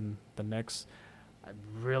 5, and the Knicks, I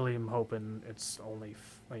really am hoping it's only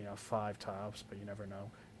 5 tops, but you never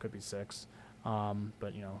know. Could be 6.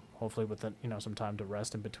 But hopefully with some time to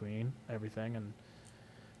rest in between everything, and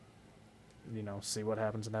see what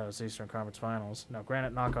happens in those Eastern Conference Finals. Now,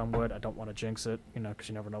 granted, knock on wood, I don't want to jinx it, because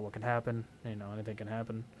you never know what can happen. Anything can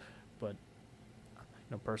happen. But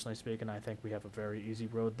personally speaking, I think we have a very easy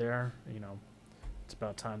road there. It's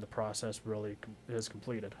about time the process really is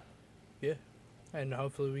completed. Yeah, and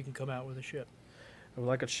hopefully we can come out with a ship. I would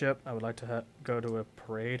like a ship. I would like to go to a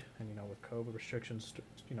parade, and with COVID restrictions,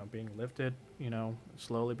 being lifted,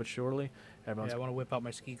 slowly but surely. I want to whip out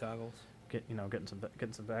my ski goggles. Getting some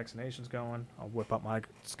vaccinations going. I'll whip out my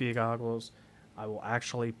ski goggles. I will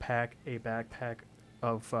actually pack a backpack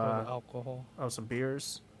of alcohol, of some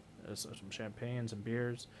beers, some champagnes and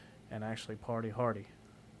beers, and actually party hardy.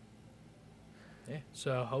 Yeah.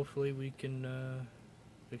 So hopefully we can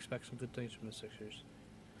expect some good things from the Sixers.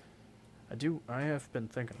 I have been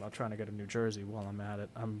thinking about trying to get a New Jersey while I'm at it.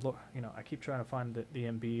 I keep trying to find the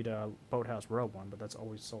Embiid Boathouse Row one, but that's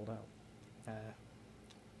always sold out.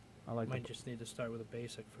 I might just need to start with a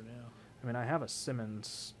basic for now. I mean, I have a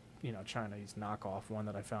Simmons, Chinese knockoff one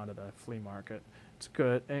that I found at a flea market. It's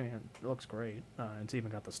good. I mean, it looks great. It's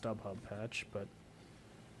even got the StubHub patch, but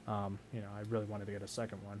I really wanted to get a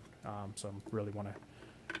second one. So I really want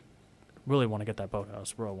to get that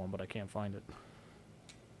Boathouse Row one, but I can't find it.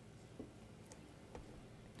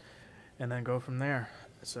 And then go from there.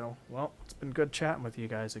 So, it's been good chatting with you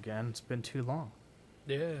guys again. It's been too long.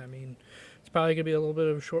 Yeah, I mean, it's probably going to be a little bit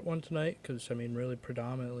of a short one tonight because, I mean, really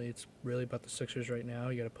predominantly it's really about the Sixers right now.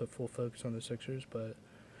 You got to put full focus on the Sixers, but,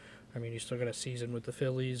 I mean, you still got a season with the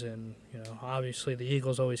Phillies and, obviously the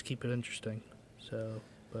Eagles always keep it interesting. So,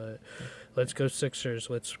 but let's go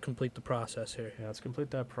Sixers. Let's complete the process here. Yeah, let's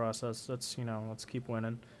complete that process. Let's keep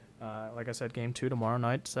winning. Like I said, Game 2 tomorrow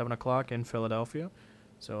night, 7 o'clock in Philadelphia.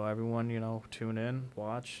 So everyone, tune in,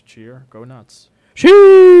 watch, cheer, go nuts.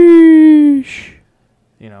 Sheesh.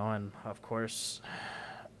 And of course,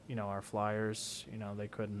 our Flyers, they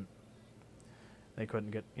couldn't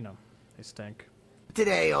get, they stink.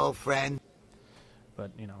 Today, old friend.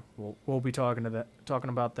 But we'll be talking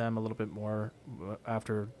about them a little bit more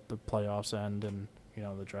after the playoffs end, and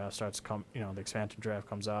the draft starts the expansion draft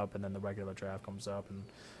comes up, and then the regular draft comes up, and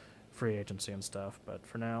free agency and stuff. But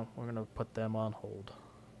for now, we're gonna put them on hold.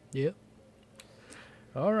 Yep.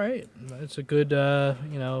 All right. It's a good,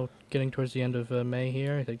 getting towards the end of May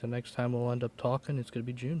here. I think the next time we'll end up talking, it's going to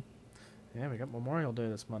be June. Yeah, we got Memorial Day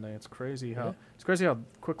this Monday. It's crazy how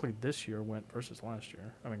quickly this year went versus last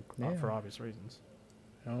year. I mean, not for obvious reasons.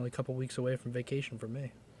 Only a couple weeks away from vacation for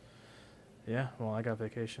me. Yeah, well, I got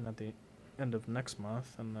vacation at the end of next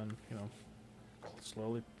month, and then,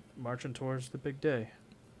 slowly marching towards the big day.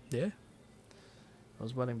 Yeah.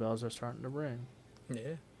 Those wedding bells are starting to ring.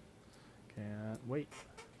 Yeah. Can't wait.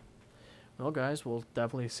 Well, guys, we'll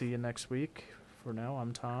definitely see you next week. For now,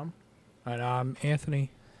 I'm Tom. And I'm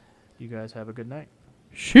Anthony. You guys have a good night.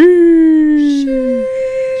 Sheesh.